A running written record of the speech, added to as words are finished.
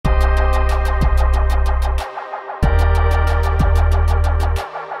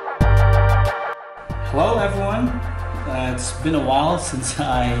everyone. It's been a while since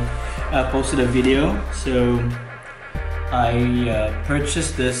I posted a video, so I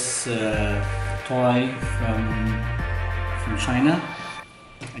purchased this toy from China.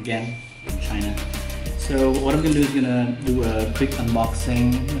 Again, from China. So what I'm gonna do is do a quick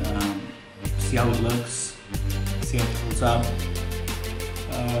unboxing, see how it looks, see how it pulls up.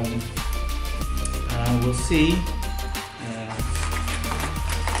 We'll see.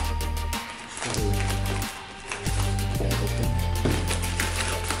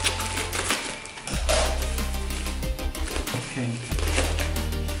 Okay,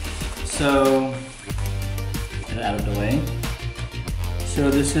 so get it out of the way.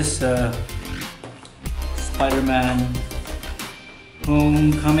 So this is Spiderman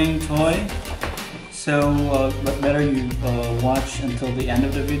homecoming toy. So but better you watch until the end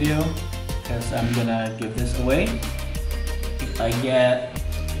of the video, because I'm gonna give this away if I get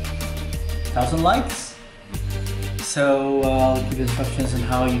 1,000 likes. So I'll give you instructions on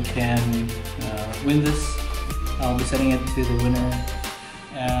how you can win this. I'll be sending it to the winner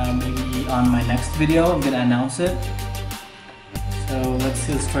maybe on my next video. I'm gonna announce it. So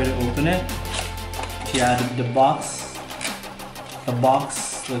let's try to open it. Yeah, the box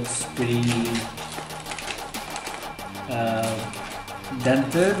looks pretty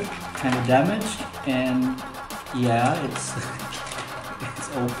dented, kind of damaged, and yeah, it's it's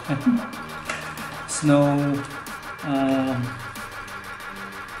open. Snow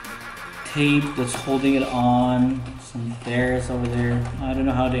tape that's holding it on, some tears over there. I don't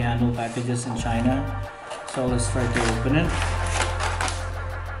know how they handle packages in China, so let's try to open it.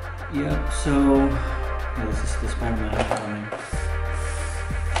 Yep, so yeah, this is the Spiderman drawing,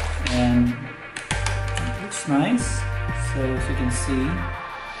 and it looks nice. So as you can see,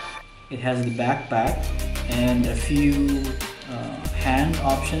 it has the backpack and a few hand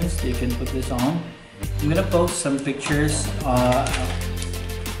options that you can put this on. I'm gonna post some pictures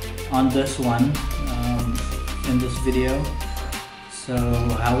on this one in this video, so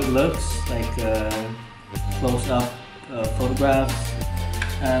how it looks like, close-up photographs,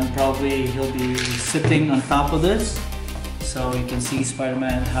 and probably he'll be sitting on top of this, so you can see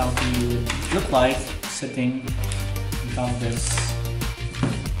Spider-Man how he would look like sitting on top of this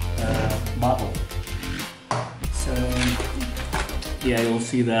bottle. So yeah, you'll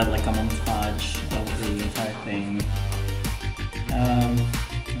see that like a montage of the entire thing.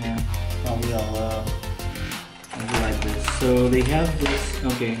 Yeah, probably I'll do like this. So they have this.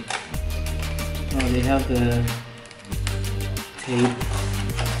 Okay. Oh, they have the tape.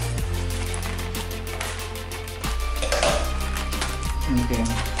 Okay.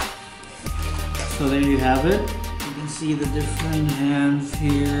 So there you have it. You can see the different hands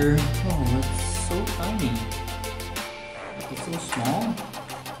here. Oh, it's so tiny. It's so small.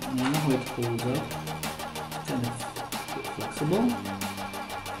 I don't know how it pulls up. It's kind of flexible.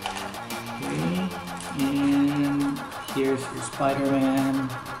 Okay, and here's your Spider-Man,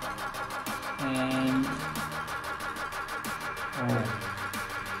 and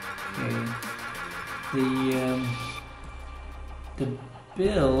okay, the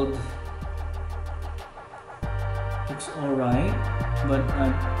build looks alright, but I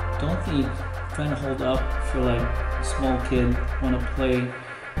don't think it's trying to hold up for like a small kid want to play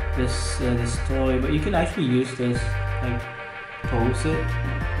this this toy. But you can actually use this, like pose it,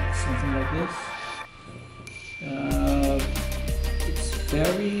 something like this. It's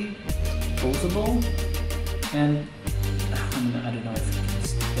very posable, and I don't know if it can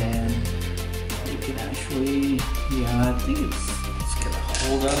stand. You can actually, yeah, I think it's gonna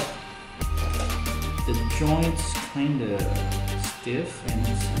hold up. The joints kind of stiff, and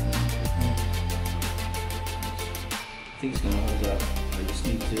it's, I think it's gonna hold up. I just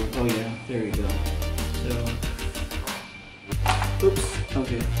need to, oh yeah, there we go. So, oops,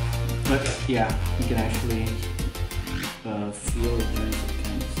 okay. But yeah, you can actually feel the joints are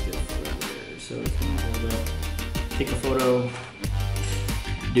kind of stiff over there. So it's gonna hold up. Take a photo,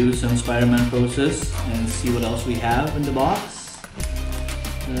 do some Spider-Man poses, and see what else we have in the box.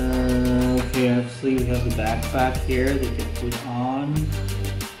 Okay, obviously we have the backpack here that you can put on.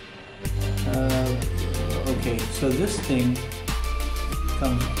 Okay, so this thing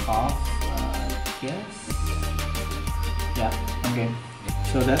comes off, I guess. Yeah, okay.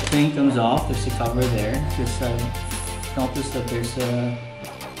 So that thing comes off. There's a cover there. Just notice that there's a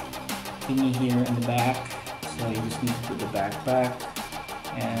thingy here in the back. So you just need to put the backpack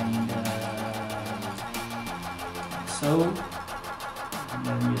and so, and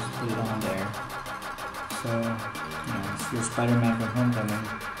then you just put it on there. So, you know, it's your Spider-Man from Homecoming.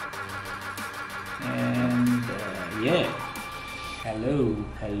 And yeah, hello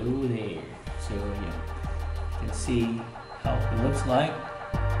there. So yeah, You can see how it looks like.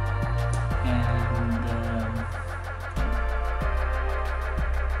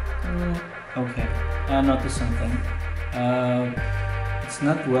 And okay, I noticed something. It's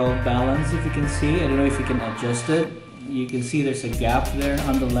not well balanced, if you can see. I don't know if you can adjust it. You can see there's a gap there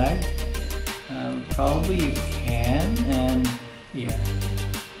on the leg. Probably you can, and yeah,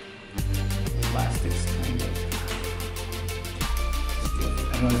 plastic's kind of.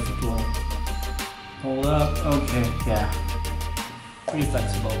 I don't know if it will hold up. Okay, yeah, pretty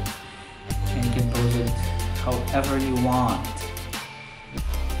flexible, and you can pose it however you want.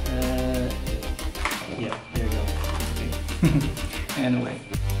 Yeah, there you go. Okay. Anyway,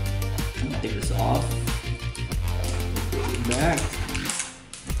 take this off. Put it back.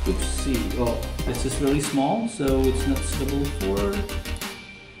 Oopsie. Oh, this is really small, so it's not suitable for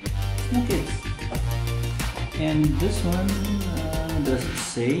small kids. And this one doesn't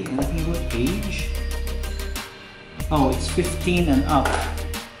say anything about age. Oh, it's 15 and up.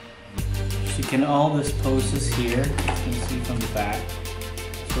 So you can all these poses here. You can see from the back.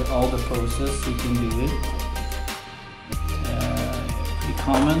 For all the poses, you can do it. Pretty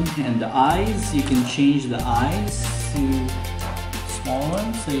common. And the eyes, you can change the eyes to small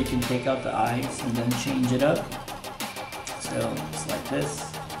ones, so you can take out the eyes and then change it up. So it's like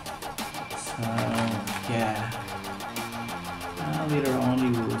this. So yeah. Later on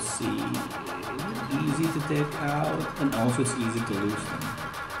you will see easy to take out, and also it's easy to lose them.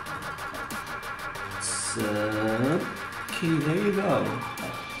 So okay, there you go.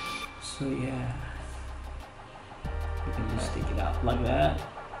 So yeah, you can just take it out like that,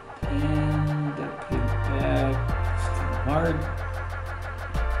 and put it back. It's kind of hard.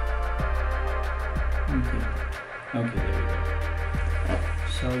 Okay, there we go.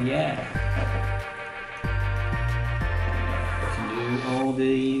 So yeah, you can do all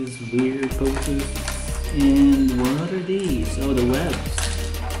these weird poses. And what are these? Oh, the webs.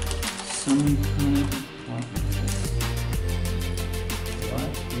 Some kind of, what is this? What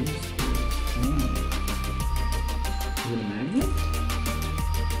is this? Is it a magnet?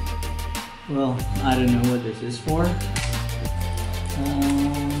 Well, I don't know what this is for.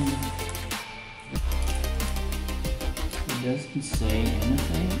 Doesn't say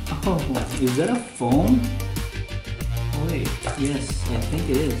anything. Oh, is that a phone? Wait, yes, I think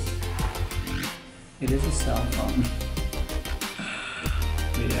it is. It is a cell phone.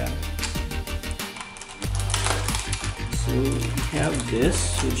 Yeah. So we have this,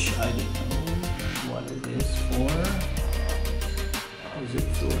 which I don't know what it is for. Is it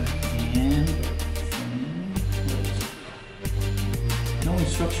for hand or phone? What is it? No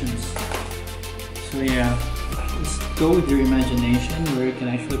instructions. So yeah. Let's go with your imagination where you can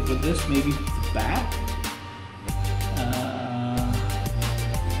actually put this, maybe the back.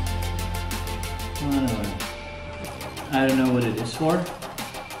 I don't know what it is for,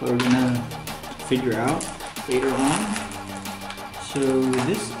 but we're gonna figure out later on. So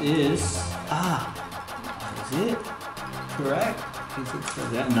this is, is it correct? Is it for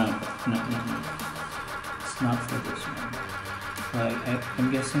that? No. It's not for this one. But I'm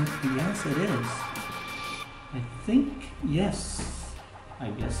guessing, yes it is. I think, yes, I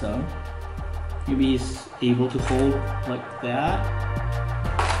guess so. Maybe he's able to hold like that.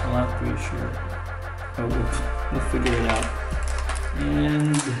 I'm not pretty sure. Oh, we'll figure it out.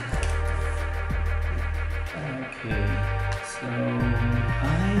 And, okay, so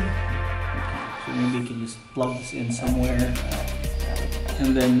maybe you can just plug this in somewhere.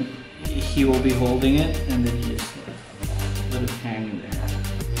 And then he will be holding it, and then you just let it hang there.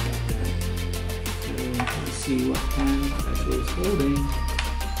 Let's see what hand actually is holding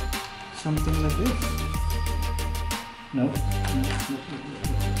something like this. Nope.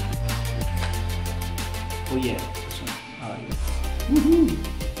 Oh yeah, this one. Oh yes. Woohoo!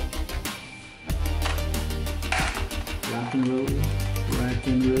 Rock and roll, rock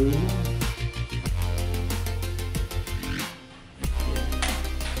and roll.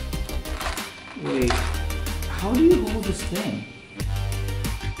 Wait, how do you hold this thing?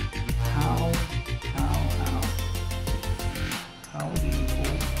 How do you hold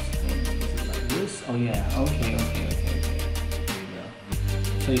this thing? Is it like this? Oh yeah, okay. There you go.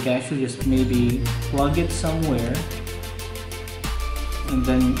 So you can actually just maybe plug it somewhere and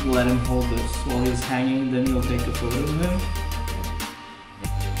then let him hold this while he's hanging. Then you'll take a photo of him.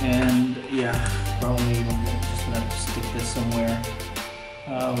 And yeah, probably I'm just gonna stick this somewhere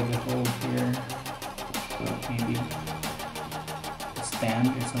with a hole here. So maybe a stand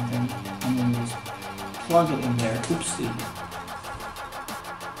or something. And then just plug it in there. Oopsie.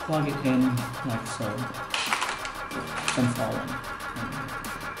 Plug it in like so. And fall in.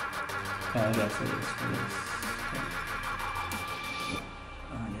 I guess it is for this.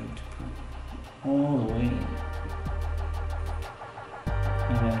 all the way.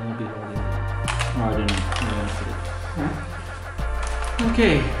 And then we'll be holding it. Or I don't know.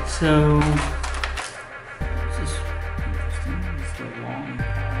 Okay, so this is interesting. It's the long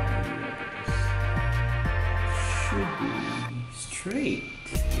should be straight.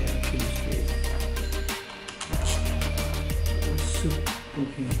 Yeah, pretty straight. So,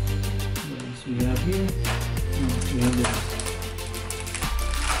 okay. What else we have here? We have this.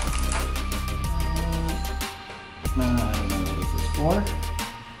 I don't know what this is for.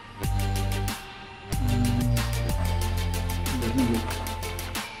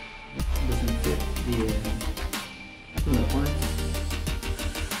 Doesn't fit the parts.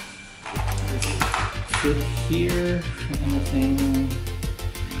 Fit here. Anything?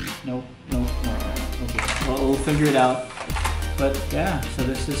 Nope. Nope. No. Okay. Well, we'll figure it out. But yeah, so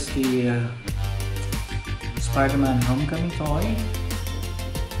this is the Spider-Man Homecoming toy.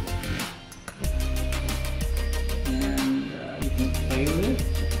 And you can play with it.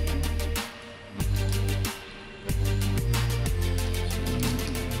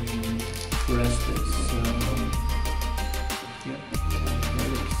 So, press this. Yeah, there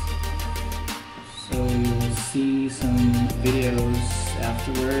it is. So you'll see some videos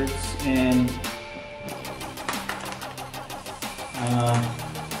afterwards, and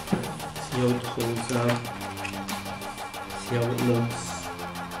see how it holds up, see how it looks,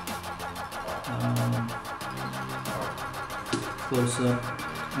 close-up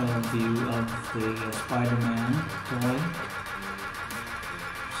view of the Spider-Man toy.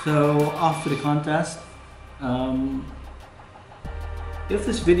 So off to the contest. If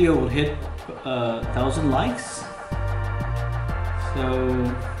this video will hit 1,000 likes, so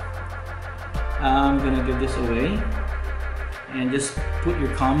I'm gonna give this away. And just put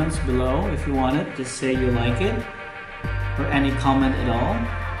your comments below if you want it. Just say you like it, or any comment at all.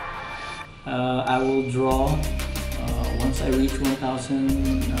 I will draw once I reach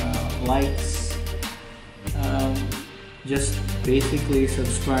 1,000 likes. Just basically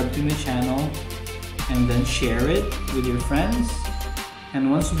subscribe to my channel and then share it with your friends. And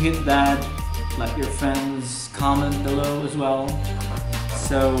once you hit that, let your friends comment below as well,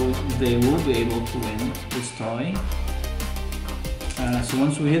 so they will be able to win this toy. So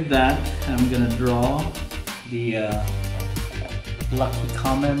once we hit that, I'm gonna draw the lucky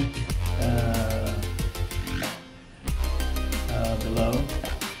comment below,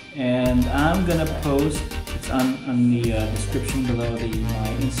 and I'm gonna post. It's on the description below my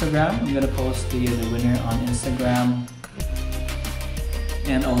Instagram. I'm gonna post the winner on Instagram,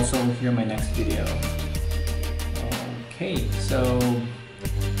 and also here my next video. Okay, so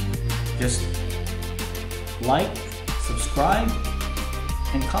just like, subscribe,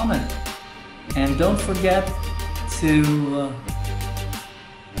 and comment, and don't forget to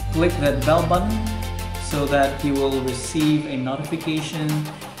click that bell button so that you will receive a notification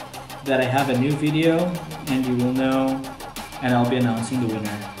that I have a new video, and you will know, and I'll be announcing the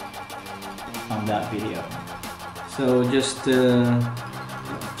winner on that video. So just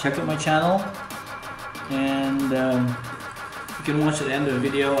check out my channel, and you can watch at the end of the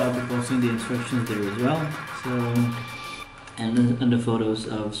video. I'll be posting the instructions there as well. So, and the photos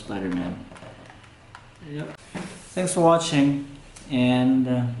of Spider-Man. Yep. Thanks for watching, and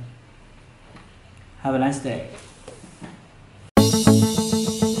have a nice day.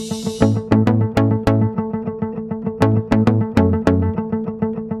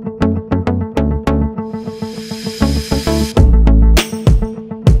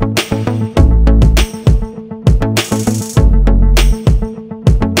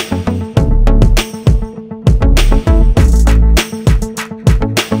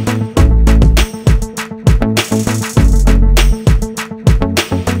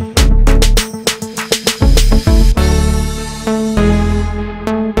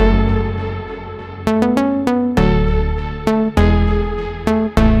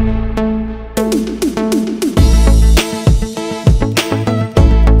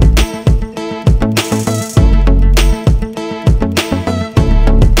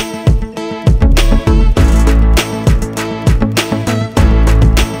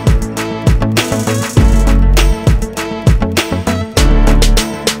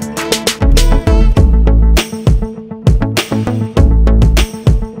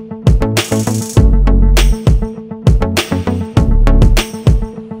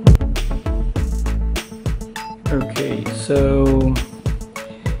 Okay, so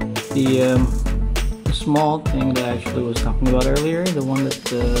the small thing that I actually was talking about earlier, the one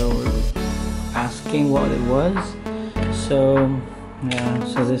that were asking what it was. So yeah,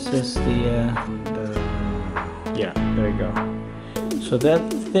 so this is the yeah, there you go. So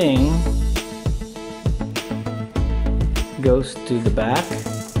that thing goes to the back.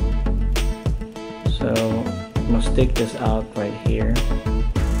 So you must take this out right here.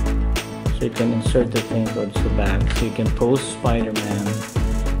 So you can insert the thing towards the back. So you can pose Spider-Man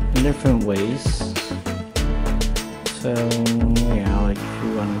in different ways. So yeah, like if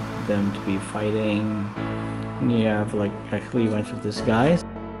you want them to be fighting, and you have like actually a bunch of these guys.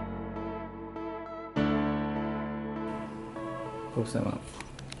 Post them up.